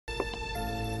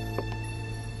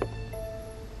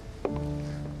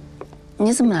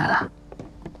你怎么来了？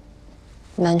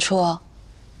南初，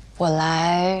我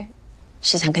来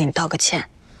是想跟你道个歉。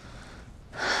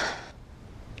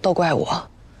都怪我，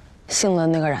信了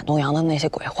那个冉东阳的那些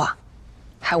鬼话，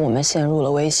害我们陷入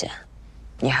了危险，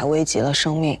你还危及了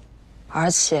生命。而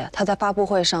且他在发布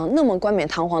会上那么冠冕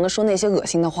堂皇地说那些恶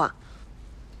心的话，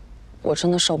我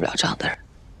真的受不了这样的人。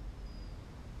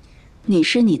你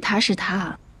是你，他是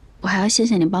他，我还要谢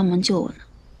谢你帮忙救我呢。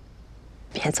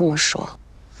别这么说，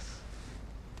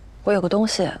我有个东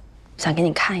西想给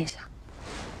你看一下。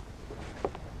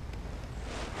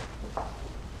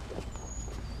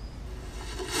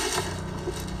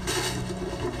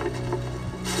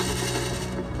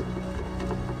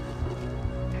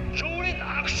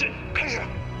是，开始。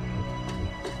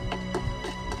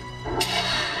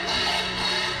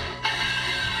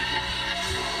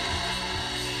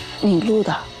你录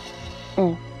的？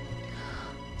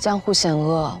江湖险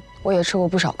恶，我也吃过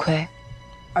不少亏，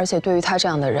而且对于他这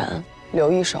样的人，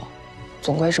留一手，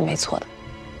总归是没错的。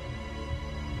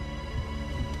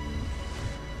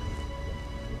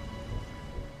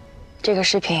这个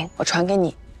视频我传给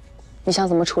你，你想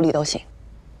怎么处理都行。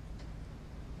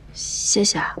谢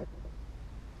谢啊。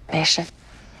没事，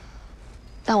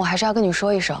但我还是要跟你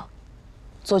说一声，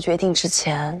做决定之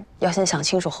前要先想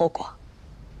清楚后果。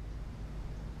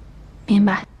明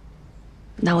白。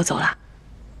那我走了，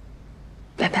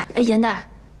拜拜。哎，严代，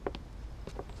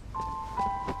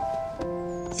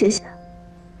谢谢。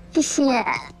谢谢。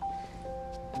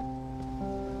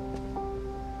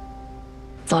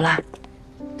走了，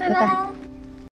拜拜。